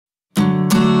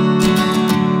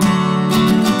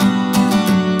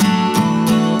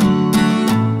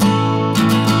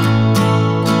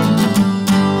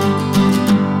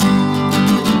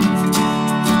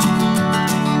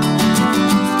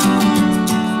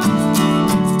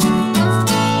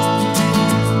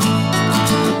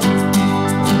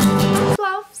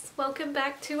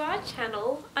to our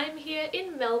channel. I'm here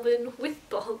in Melbourne with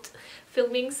Bolt,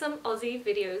 filming some Aussie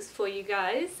videos for you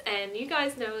guys, and you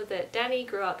guys know that Danny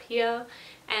grew up here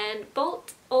and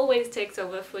Bolt always takes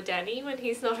over for Danny when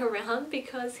he's not around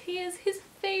because he is his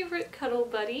favourite cuddle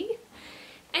buddy.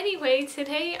 Anyway,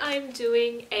 today I'm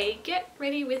doing a get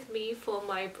ready with me for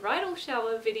my bridal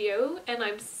shower video, and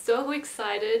I'm so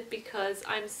excited because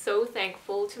I'm so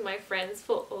thankful to my friends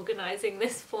for organising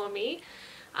this for me.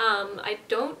 I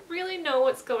don't really know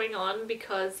what's going on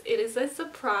because it is a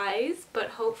surprise, but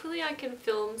hopefully I can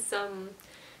film some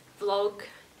vlog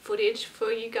footage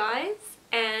for you guys.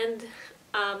 And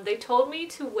they told me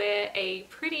to wear a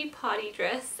pretty party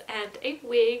dress and a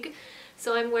wig,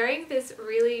 so I'm wearing this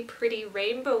really pretty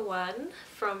rainbow one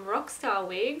from Rockstar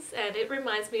Wigs, and it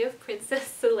reminds me of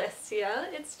Princess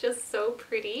Celestia. It's just so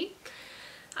pretty.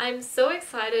 I'm so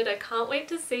excited, I can't wait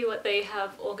to see what they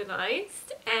have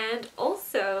organised, and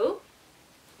also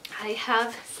I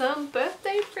have some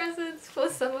birthday presents for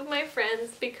some of my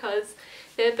friends because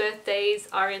their birthdays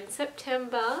are in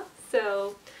September.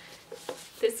 So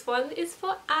this one is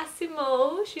for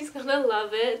Asimo, she's gonna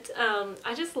love it.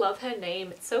 I just love her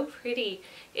name, it's so pretty.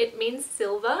 It means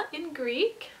silver in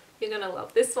Greek. You're gonna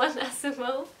love this one,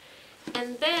 Asimo.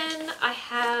 And then I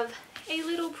have a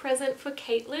little present for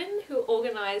Caitlin, who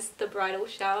organised the bridal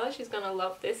shower. She's gonna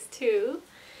love this too.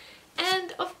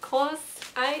 And of course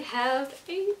I have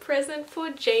a present for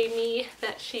Jamie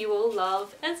that she will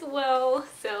love as well.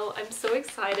 So I'm so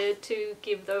excited to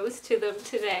give those to them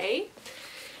today.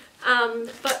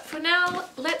 But for now,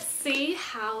 let's see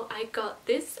how I got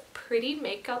this pretty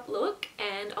makeup look,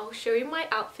 and I'll show you my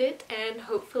outfit and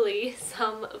hopefully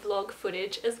some vlog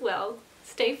footage as well.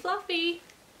 Stay fluffy!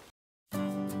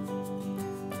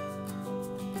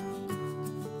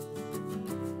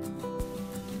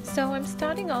 So I'm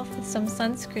starting off with some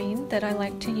sunscreen that I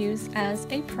like to use as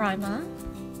a primer.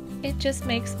 It just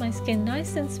makes my skin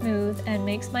nice and smooth and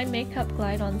makes my makeup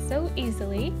glide on so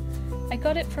easily. I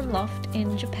got it from Loft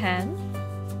in Japan.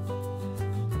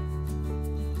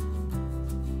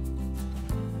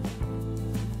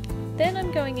 Then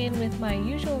I'm going in with my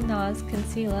usual NARS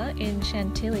concealer in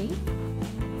Chantilly.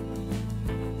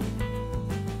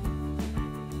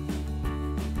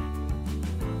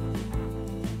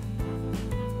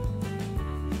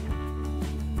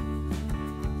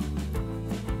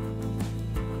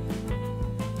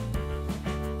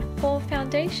 For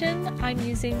foundation, I'm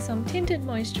using some tinted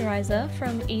moisturiser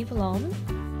from Eve Lom.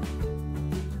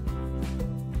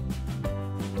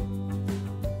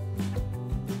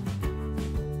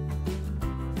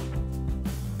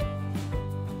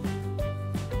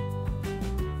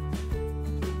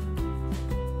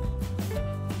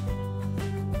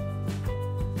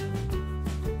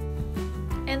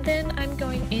 And then I'm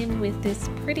going in with this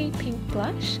pretty pink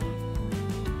blush.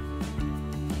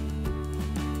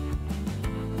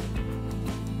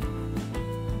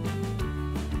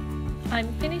 I'm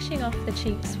finishing off the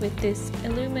cheeks with this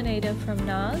illuminator from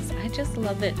NARS. I just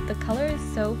love it. The colour is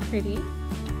so pretty.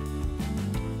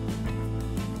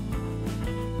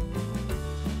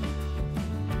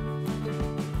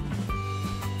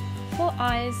 For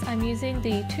eyes, I'm using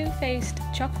the Too Faced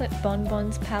Chocolate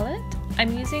Bonbons palette.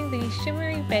 I'm using the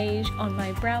shimmery beige on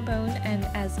my brow bone and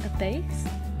as a base.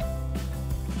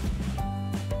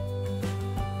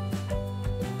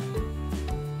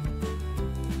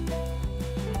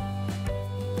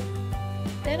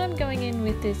 Then I'm going in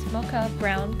with this mocha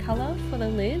brown colour for the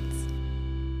lids.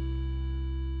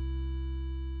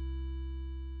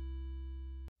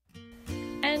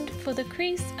 And for the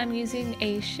crease, I'm using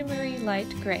a shimmery light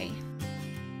grey.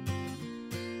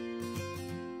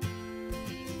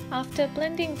 After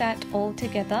blending that all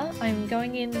together, I'm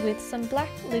going in with some black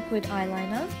liquid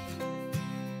eyeliner.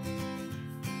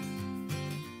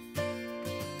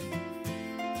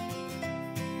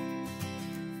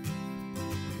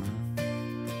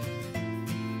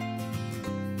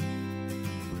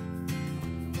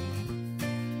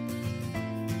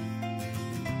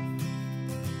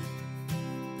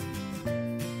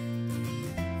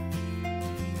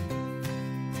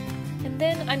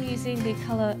 Then I'm using the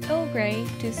colour Earl Grey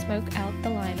to smoke out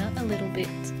the liner a little bit.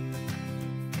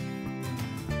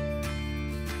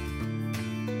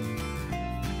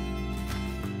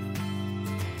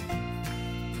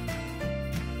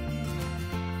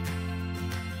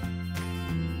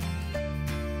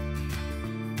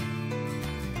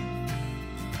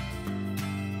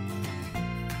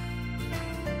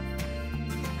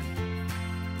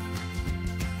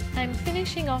 I'm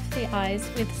finishing off the eyes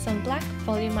with some black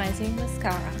volumizing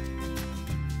mascara.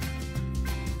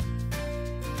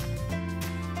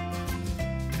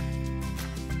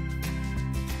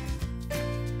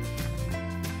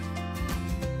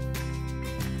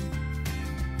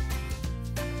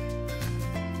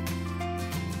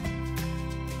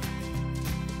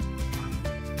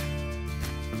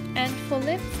 And for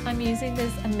lips, I'm using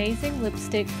this amazing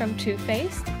lipstick from Too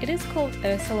Faced. It is called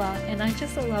Ursula and I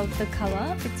just love the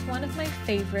colour. It's one of my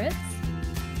favourites.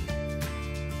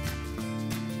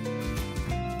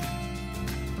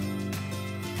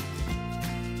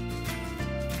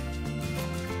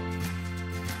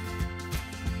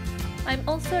 I'm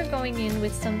also going in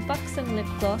with some buxom lip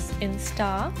gloss in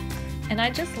Star, and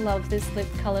I just love this lip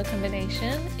colour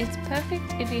combination. It's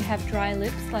perfect if you have dry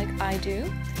lips like I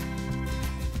do.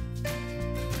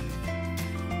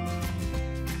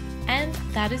 And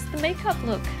that is the makeup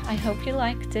look. I hope you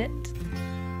liked it.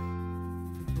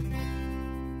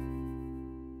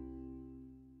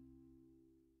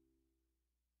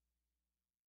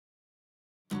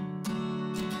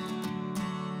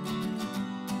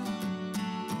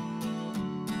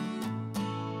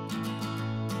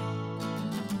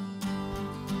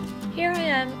 Here I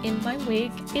am in my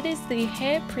wig. It is the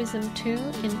Hair Prism 2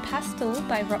 in Pastel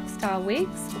by Rockstar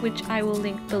Wigs, which I will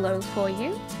link below for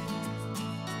you.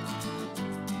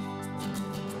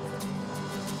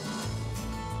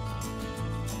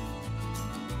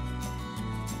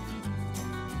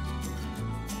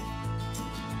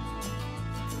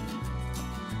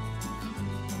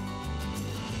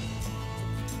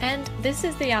 And this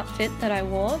is the outfit that I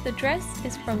wore. The dress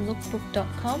is from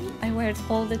lookbook.com. I wear it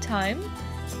all the time.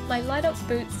 My light up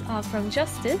boots are from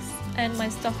Justice and my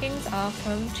stockings are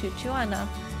from Chuchuana.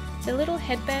 The little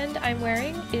headband I'm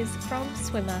wearing is from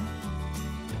Swimmer.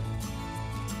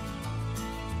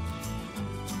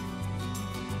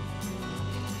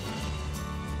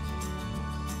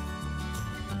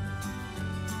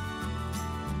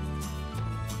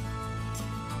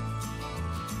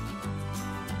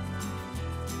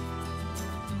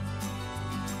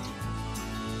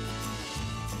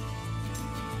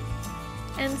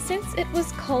 And since it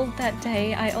was cold that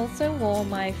day, I also wore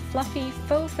my fluffy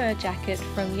faux fur jacket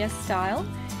from Yes Style.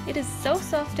 It is so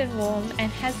soft and warm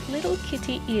and has little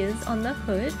kitty ears on the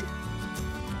hood.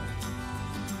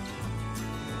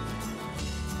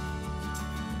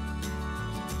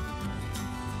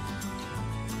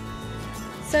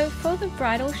 So for the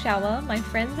bridal shower, my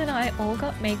friends and I all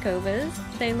got makeovers.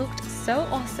 They looked so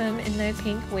awesome in their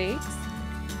pink wigs.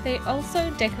 They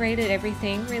also decorated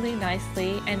everything really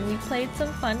nicely and we played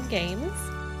some fun games.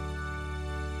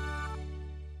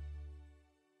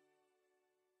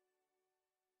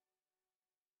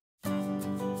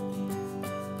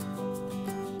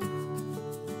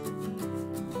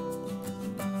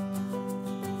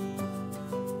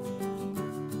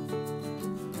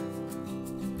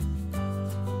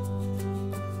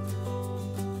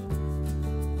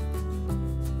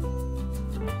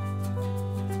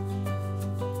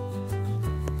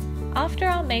 After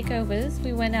our makeovers,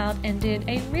 we went out and did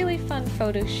a really fun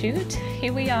photo shoot.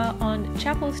 Here we are on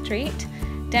Chapel Street.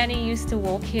 Danny used to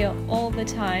walk here all the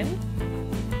time.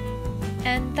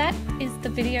 And that is the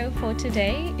video for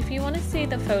today. If you want to see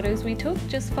the photos we took,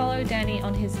 just follow Danny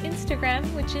on his Instagram,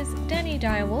 which is Danny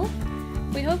Direwolf.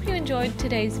 We hope you enjoyed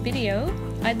today's video.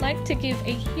 I'd like to give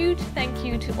a huge thank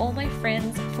you to all my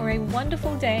friends for a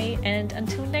wonderful day, and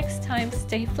until next time,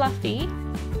 stay fluffy.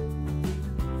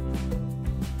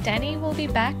 Danny will be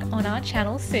back on our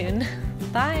channel soon.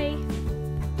 Bye!